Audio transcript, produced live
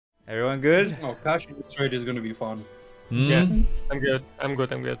Everyone good? Oh, cashing the trade is gonna be fun. Yeah, I'm good. I'm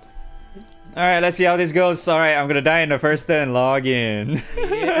good. I'm good. Alright, let's see how this goes. Alright, I'm gonna die in the first turn. Log in.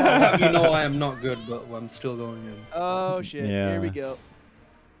 Yeah. You know I am not good, but I'm still going in. Oh shit! Yeah. Here we go.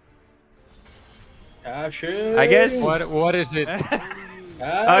 Cashing. I guess. What is it?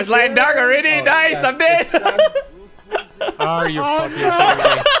 I was lying dark already. Oh, Nice, I'm dead. Are you fucking kidding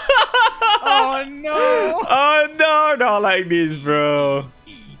me? Oh no! Oh no, not like this, bro.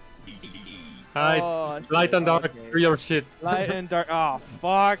 Oh, Light and dark, okay. do your shit. Light and dark. Oh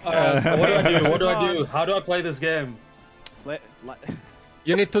fuck! So what do I do? What do I do? How do I play this game?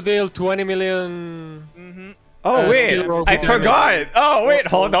 You need to deal 20 million. Oh wait, skill I roll forgot. Oh wait,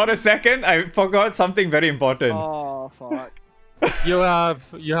 hold on a second. I forgot something very important. Oh fuck! You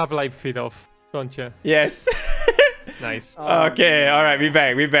have like feet off, don't you? Yes. Nice. Okay, alright, we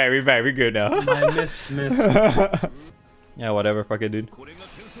back, we good now. I miss. Yeah, whatever, fuck it, dude.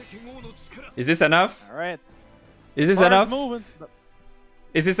 Is this enough? All right. Is this Bar's enough? moving.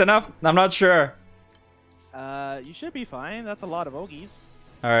 Is this enough? I'm not sure. You should be fine. That's a lot of ogies.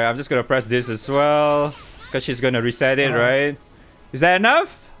 Alright, I'm just gonna press this as well. Because she's gonna reset it, right? Is that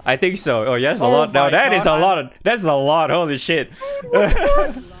enough? I think so. Oh, yes, a lot. No, that is a lot. That's a lot. Holy shit.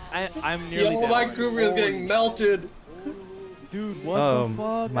 I'm nearly Yo, dead. my Kruger is getting melted. Dude, what the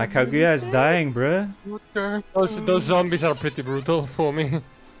fuck? My Kaguya is dying, bruh. Those zombies are pretty brutal for me.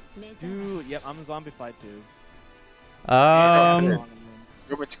 Dude, yep, I'm a zombified too.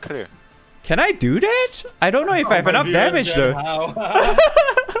 Can I do that? I don't know if I have enough damage though.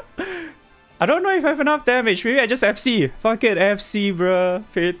 I don't know if I have enough damage. Maybe I just FC. Fuck it, FC, bruh.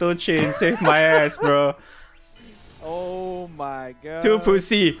 Fatal chain, save my ass, bro. Oh my god. Too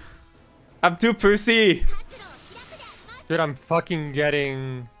pussy. I'm too pussy. Dude, I'm fucking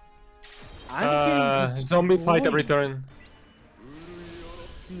getting I'm zombie fight every turn.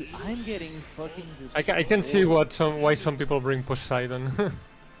 Dude, I'm getting fucking destroyed. I can see why some people bring Poseidon.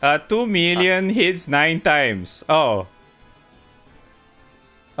 2 million hits 9 times. Oh.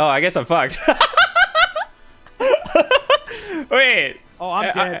 Oh, I guess I'm fucked. Wait. Oh,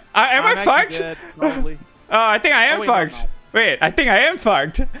 I'm dead. Am I fucked? Dead, probably. Oh, I think I am wait, fucked. Wait, I think I am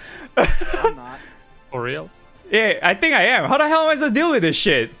fucked. I'm not. For real? Yeah, I think I am. How the hell am I supposed to deal with this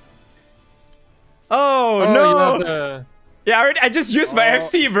shit? Oh, You no. have the... Yeah, I just used my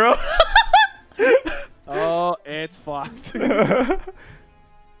FC, bro. Oh, it's fucked. It's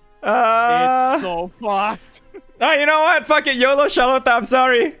so fucked. Oh, you know what? Fuck it, YOLO Charlotte, I'm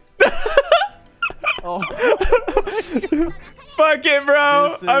sorry. Oh. Fuck it,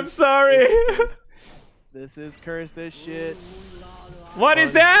 bro. I'm sorry. This is cursed as shit. What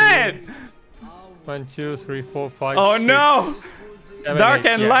is that? 1, 2, 3, 4, 5, Oh 6, no. 7, Dark 8.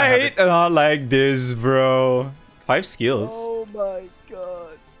 and Yeah, light. Not like this, bro. 5 skills. Oh my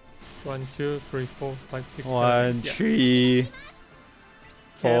god. 1, 2, 3, 4, 5, 6, 1, 7. 3,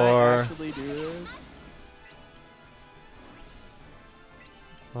 Can I 4, actually do this?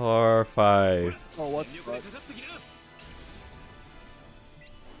 4, 5. Oh, what the fuck?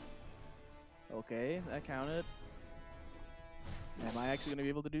 Okay, that counted. Am I actually gonna be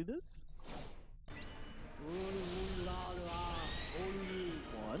able to do this?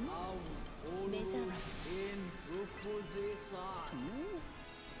 1.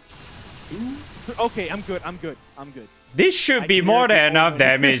 Okay, I'm good. This should be more than enough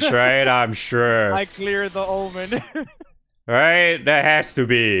damage, right? I'm sure. I cleared the omen. Right? That has to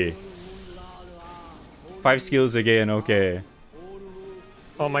be. 5 skills again, okay.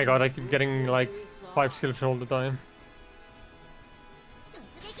 Oh my god, I keep getting like 5 skills all the time.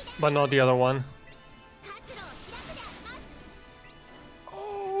 But not the other one.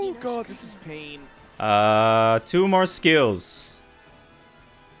 Oh god, this is pain. 2 more skills.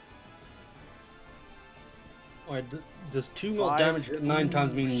 Alright, does 2 mil 5 damage at 9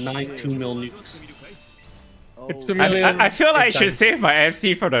 times mean 2 mil nukes? Oh, It's 2 million. I feel like I should times. save my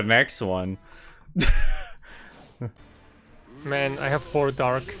FC for the next one. Man, I have 4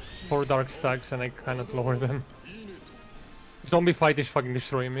 dark stacks and I cannot lower them. Zombie fight is fucking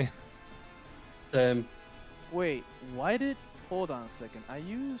destroying me. wait, why did... Hold on a second. I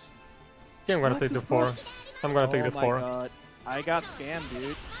used... Yeah, I'm gonna What take the the 4. I'm gonna take the 4. Oh my god. I got scammed,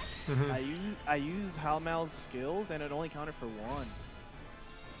 dude. Mhm. I used Halmal's skills and it only counted for 1.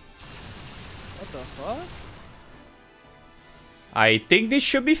 What the fuck? I think this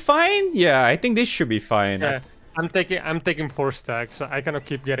should be fine. Yeah, I think this should be fine. Yeah, I'm taking 4 stacks. So I cannot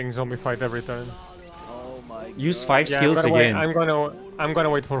keep getting zombie fight every turn. Oh my god. Use 5 Yeah, skills again. I'm gonna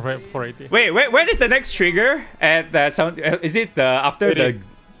wait for 480. Wait, when is the next trigger? At the sound, is it after 80. the?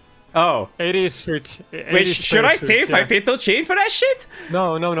 Oh. 80 is switch. Wait, should I save my Fatal Chain for that shit?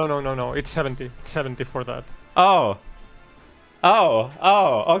 No. It's 70. It's 70 for that. Oh.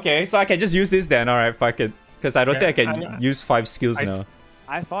 Oh, okay. So I can just use this then. Alright, fuck it. Because I don't think I can use 5 skills now.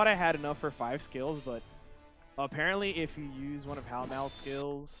 I thought I had enough for 5 skills, but apparently if you use one of Halmal's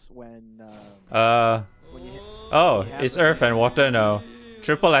skills when you hit, oh, it's Earth and Water now.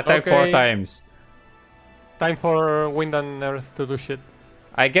 Triple attack 4 times. Time for Wind and Earth to do shit.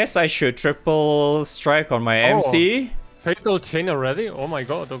 I guess I should triple strike on my MC. Fatal Chain already? Oh my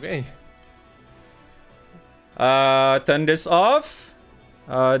god, okay. Turn this off.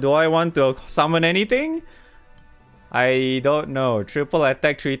 Do I want to summon anything? I don't know. Triple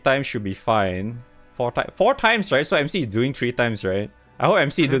attack 3 times should be fine. 4 times, right? So MC is doing 3 times, right? I hope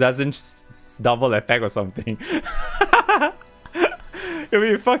MC doesn't double attack or something. It'd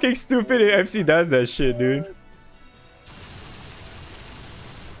be fucking stupid if MC does that shit, dude.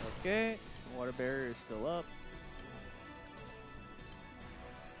 Okay, water barrier is still up.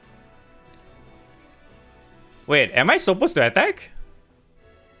 Wait, am I supposed to attack?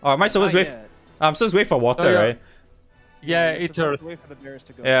 Or am I supposed to wait? I'm supposed to wait for water, right? Yeah, it's Earth. Wait for the bears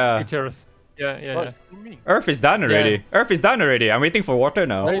to go. Yeah. It's Earth. Yeah. Earth is done already. Yeah. Earth is done already. I'm waiting for water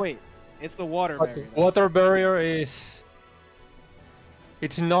now. Oh wait, it's the water barrier. Water barrier is...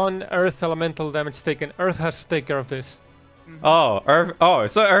 It's non-Earth elemental damage taken. Earth has to take care of this. Oh, Earth. Oh,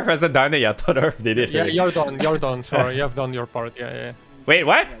 so Earth hasn't done it yet. I thought Earth did it. Yeah, you're done. You're done. Sorry, you have done your part. Yeah. Wait,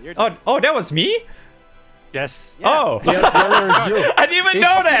 what? Yeah, oh, that was me? Yes. Yeah. Oh. Yes, barrier is you. I didn't even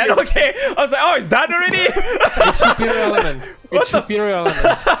know that. Okay. I was like, oh, it's done already? It's superior element. It's superior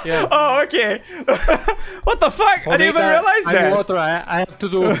element. Yeah. Oh, okay. What the fuck? I didn't even realize that. Water, I have to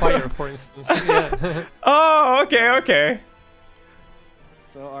do fire, for instance. Yeah. Oh, okay.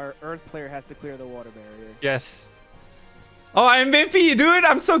 So our Earth player has to clear the water barrier. Yes. Oh, I'm MVP, dude.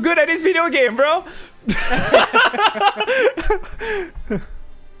 I'm so good at this video game, bro.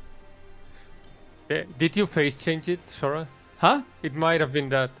 Did you face change it, Sora? Huh? It might have been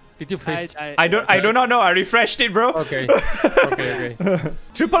that. Did you face? I do not know. I refreshed it, bro. Okay. Okay.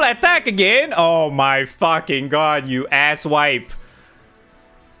 Triple attack again? Oh my fucking god, you ass wipe.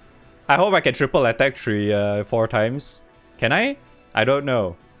 I hope I can triple attack 4 times. Can I? I don't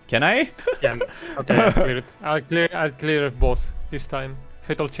know. Can I? Yeah. Okay, I'll clear it. I'll clear it both this time.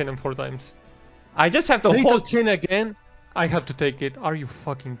 Fatal Chain him 4 times. I just have to Fatal hold. Chain again? I have to take it. Are you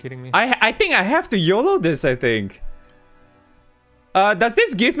fucking kidding me? I think I have to YOLO this, I think. Does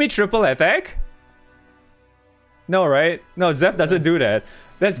this give me triple attack? No, right? No, Zeph doesn't do that.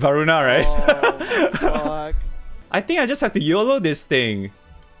 That's Varuna, right? Oh, fuck. I think I just have to YOLO this thing.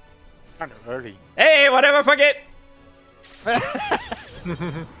 Kind of early. Hey, whatever, fuck it!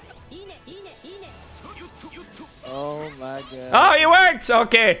 Oh my god. Oh, it worked!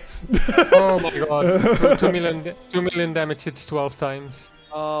 Okay. Oh my god. 2 million damage hits 12 times.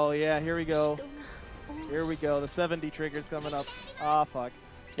 Oh yeah, here we go. Here we go. The 70 trigger's coming up. Ah, fuck.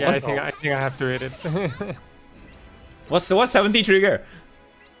 Yeah, I think I have to hit it. What's 70 trigger?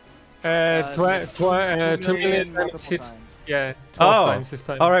 2 million damage hits. Yeah, 12 times this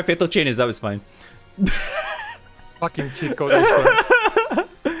time. Alright, Fatal Chain is up, it's fine. Fucking cheat code. This one.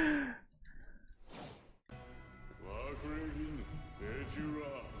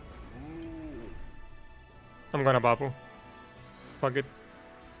 I'm gonna Babu. Fuck it.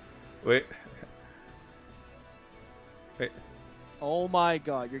 Wait. Oh my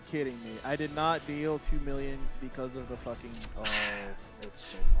god, you're kidding me. I did not deal 2 million because of the fucking... Oh, it's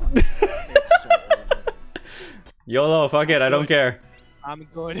so fun. It's so fun. YOLO, fuck it, I don't care. I'm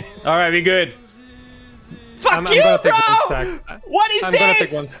good. Alright, we good. Fuck I'm you, gonna bro! take 1 stack. What is I'm this? gonna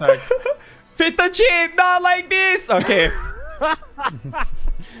take 1 stack. Fatal Chain, not like this! Okay.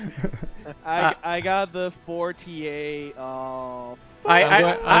 I got the 4 TA. Oh,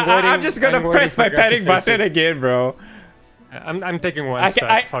 I'm just gonna press my panic button again, bro. I'm taking 1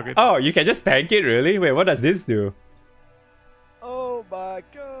 stack. Fuck it. Oh, you can just tank it, really? Wait, what does this do? oh my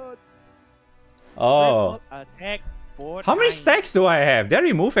god. Oh. Attack 4 How many times. stacks do I have? Did I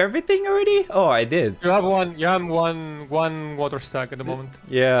remove everything already? Oh, I did. You have one water stack at the moment.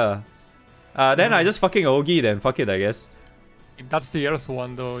 Yeah. Then I just fucking Ogi then. Fuck it, I guess. That's the earth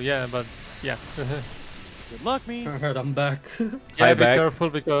one though, yeah, but yeah. Good luck, me. Alright, I'm back. Yeah, Hi, be back. careful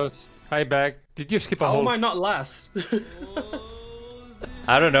because hi back. Did you skip a How hole? am I not last?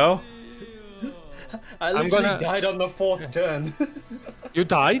 I don't know. I literally died on the 4th turn. You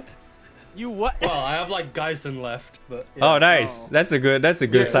died? You what? Well, I have like Geisen left, but yeah. Oh, nice. That's a good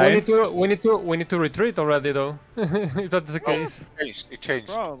Yeah, sign. we need to retreat already though. If that's the case. It changed.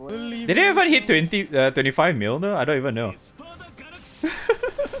 Probably. Did they even hit 25 mil though? I don't even know.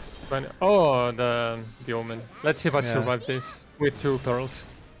 Oh, the omen. Let's see if I Yeah. survive this with 2 pearls.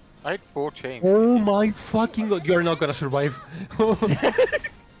 I had 4 chains. Oh my fucking god! You're not gonna survive.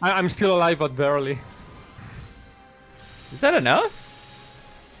 I'm still alive, but barely. Is that enough?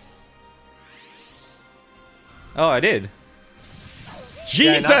 Oh, I did.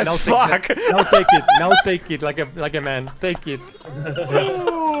 Yeah, Jesus now fuck! Take it. Now take it. Now take it like a man. Take it.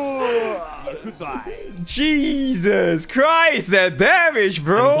 Goodbye. Jesus Christ, that damage,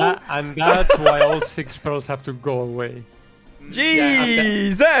 bro! And that's why all 6 pearls have to go away.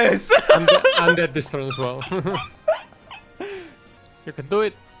 Jesus! I'm dead this turn as well. You can do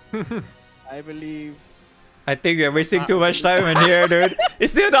it. I believe. I think we're wasting too much time in here, dude.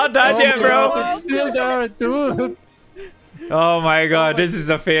 It's still not done yet, bro! It's still there, dude. Oh my god, this is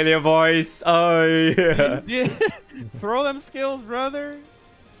a failure, boys. Oh yeah. Throw them skills, brother.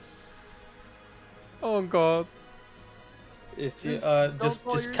 Oh god. If you Don't just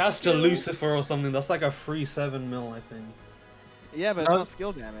call your cast a skills. Lucifer or something, that's like a free 7 mil, I think. Yeah, but it's not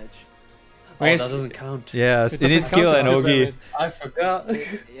skill damage. Oh, Wait, that doesn't count. Yes, it is doesn't skill count and as Ogi. damage. I forgot.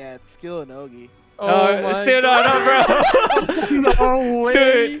 Yeah, it's skill and Ogi. Oh my still not, bro. No way.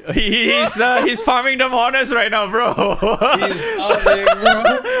 Dude, he's farming the honors right now, bro. He's out there, bro.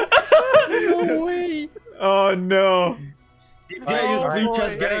 No way. Oh no. He's getting his blue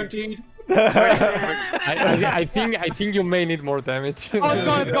chest guaranteed. I think you may need more damage. Oh, it's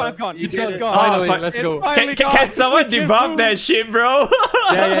gone, it's gone, it's gone. You It's did gone, it. it's gone. Finally, fuck. let's It's go. finally gone. Can someone We can debuff move. that shit, bro?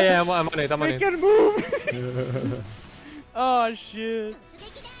 Yeah, I'm on it, I'm on We it. can move. Oh shit.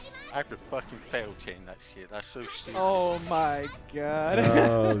 I have to fucking fail chain that shit. That's so stupid. Oh my god.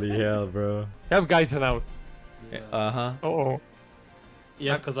 Holy hell, bro. You have guys out. Uh-huh. Oh.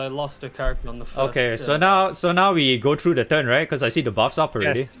 Yeah, because I lost a character on the first. Okay, so now we go through the turn, right? Because I see the buffs up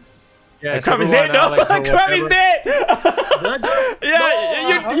already. Yes. Yes, Crumb is everyone, dead, no! Alex, or Crumb is whatever. dead!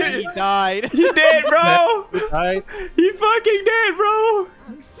 Yeah, He died. he dead, bro! Died. He fucking dead, bro!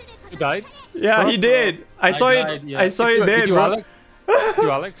 You died? Yeah, he did. I saw it. died, yeah. I saw it dead, Did you, bro. Alex? Did you,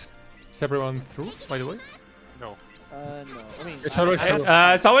 Alex? Is everyone through, by the way? No. No. I mean, It's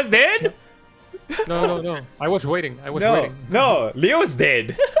alright. Someone's dead? No. I was waiting. I was No, waiting. no, Leo's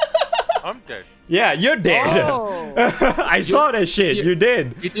dead. I'm dead. Yeah, you're dead. Oh. I saw that shit. You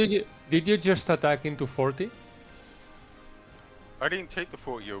did. Did you just attack into 40? I didn't take the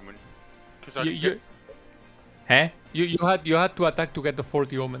 40 omen. Because I You, didn't you, get... Huh? you had to attack to get the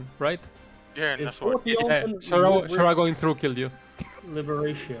 40 omen, right? Yeah, and Is that's what I 40 did. Yeah. open Shura going through killed you.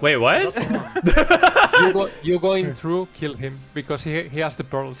 liberation? Wait, what? You going through killed him because he has the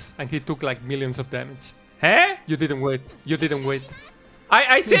pearls and he took like millions of damage. Huh? You didn't wait. You didn't wait.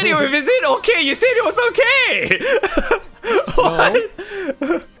 I said it was it okay? You said it was okay.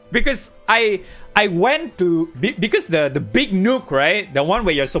 What? Because I went to because the big nuke, right? The one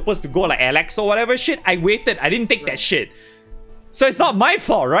where you're supposed to go like Alex or whatever shit. I waited. I didn't take that shit. So it's not my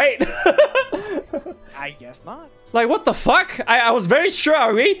fault, right? I guess not. Like what the fuck? I was very sure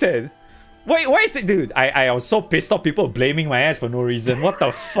I waited. Wait, why is it, dude? I was so pissed off. People blaming my ass for no reason. What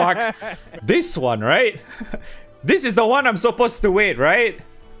the fuck? This one, right? This is the one I'm supposed to wait, right?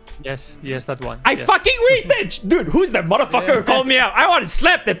 Yes, that one. I yes. fucking waited! Dude, who's that motherfucker who called me out? I want to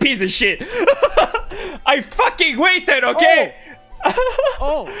slap that piece of shit! I fucking waited, okay?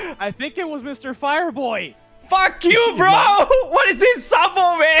 Oh, I think it was Mr. Fireboy. Fuck you, bro! What is this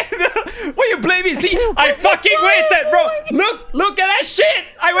Sabo, man? What you blaming? See, I fucking waited, bro! Look at that shit!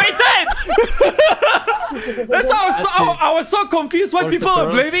 I waited! That's how I was so confused why Where's the people are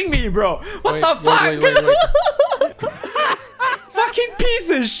pearls? blaming me, bro. What Wait, the fuck? wait. Fucking piece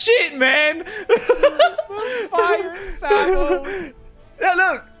of shit, man! Fire Sabo. Yeah,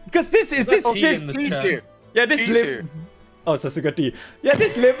 look! Because this in the He's chat. here. yeah, this He's lib- here. Oh, Sasugati. Yeah,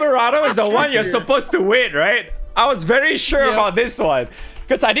 this Liberato is the one you're supposed to wait, right? I was very sure about this one.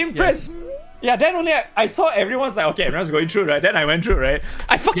 Because I didn't press... Yeah, then only I saw everyone's like, okay, everyone's going through, right? Then I went through, right?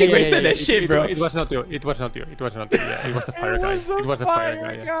 I fucking waited that shit, bro. It was not you. It was not you. It was not you. Yeah, it was the fire guy. It was the fire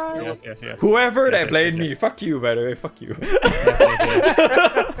guy. Yes. Whoever that yes, blamed yes. me, fuck you, by the way, fuck you.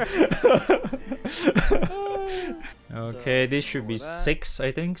 Okay, this should be 6,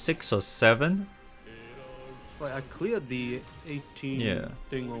 I think. 6 or 7. Wait, I cleared the 18 Yeah.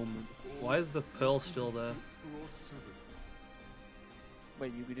 thing omen. Why is the pearl still there?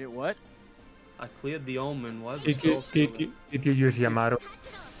 Wait, you did what? I cleared the omen. Why is the Did pearl you still there? did you use Yamato?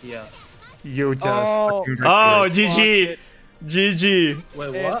 Yeah. You just Oh. fucking Oh, wrecked it. GG. GG.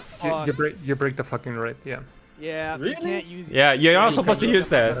 Wait, It's what? fun. you break the fucking red. Yeah. Yeah, Really? you can't use. Yeah, you're not you supposed to can use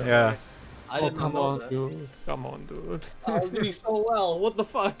that. Yeah. I Oh, did not come know on, that. dude. Come on, dude. I was doing so well. What the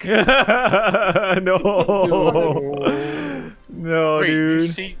fuck? No. No, Wait,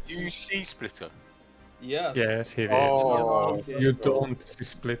 dude. you see Splitter? Yes. Yes, he did. Oh, You don't see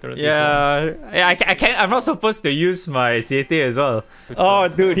Splitter. This Yeah, I can't. I'm not supposed to use my CT as well. Oh,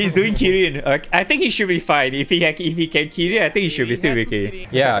 dude, he's doing Kirin. I think he should be fine. If he can Kirin, I think he should be still okay.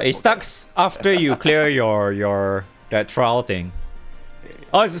 Yeah, it starts after you clear your that trial thing.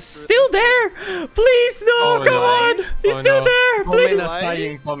 Oh, it's still there! Please, no, Oh, come no. on! He's Oh, still no. there, please! Gomenasai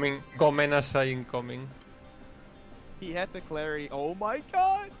incoming. Gomenasai incoming. He had to clarity. Oh my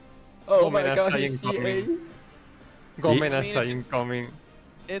god! Oh my god, Gomenasai he's CA. incoming. Gomenasai incoming.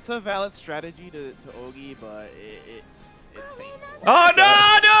 It's a valid strategy to Ogi, but it's painful. Oh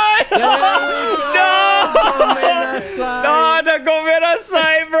no, no! No, the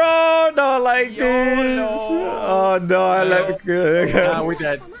Gomenasai, bro! Not like this! Oh no, I like We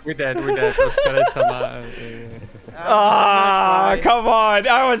dead. Otsukare-sama. Ah, come on!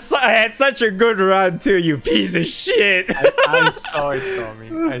 I had such a good run too, you piece of shit! I saw it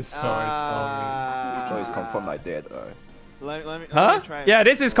coming. I saw So it's confirmed like that. Let me Huh? try. Yeah,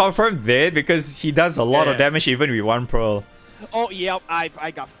 this is confirmed dead because he does a lot of Yeah. damage even with one pearl. Oh yep, I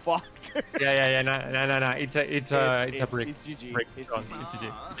got fucked. it. Yeah. No. It's a break. It's GG. Break. It's It's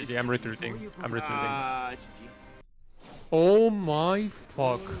GG. GG. I'm retreating. GG. Oh my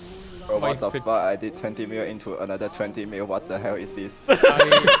fuck. Bro, My what the fit- fuck? I did 20 mil into another 20 mil. What the hell is this? Oh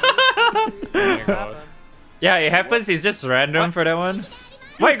my god. Yeah, it happens. It's just random for that one.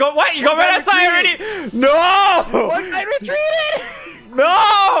 Wait, what? You got Gomenasai already? No! I retreated!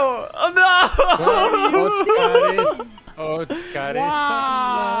 No! Oh, no!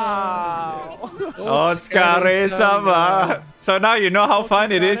 Otsukare-sama. So now you know how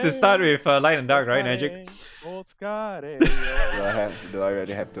fun it is to start with light and dark, right, Magic? Otsukare. Do I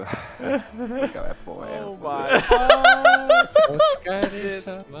really have to pick up at 4 a.m. Oh for my this?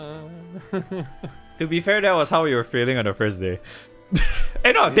 Otsukare-sama. To be fair, that was how you were feeling on the first day.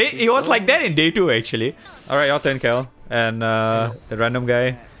 No, it was like that in day 2 actually. Alright, your turn, Kel. And the random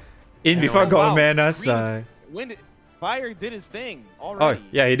guy. In before Gomenasai. When did Fire did his thing Oh, already?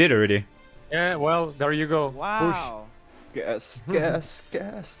 yeah, he did already. Yeah, well, there you go. Wow. Gas.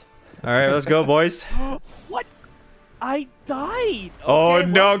 Alright, let's go, boys. What? I died. Oh Okay,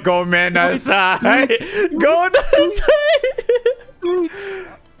 no, what? Gomenasai!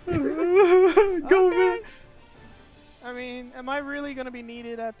 Gomen. I mean, am I really gonna be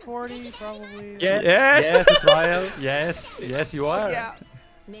needed at 40? Probably. Yes. Yes. Yes, a trial. Yes, you are. Yeah.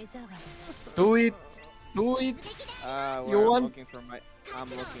 Do it. You I'm want- looking for my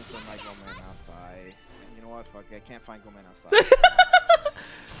Gomenasai. You know what? Fuck, I can't find Gomenasai.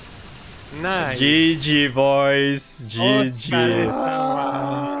 Nice. GG, boys. GG.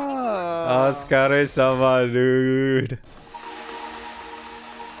 Otsukare-sama. Otsukare-sama, dude.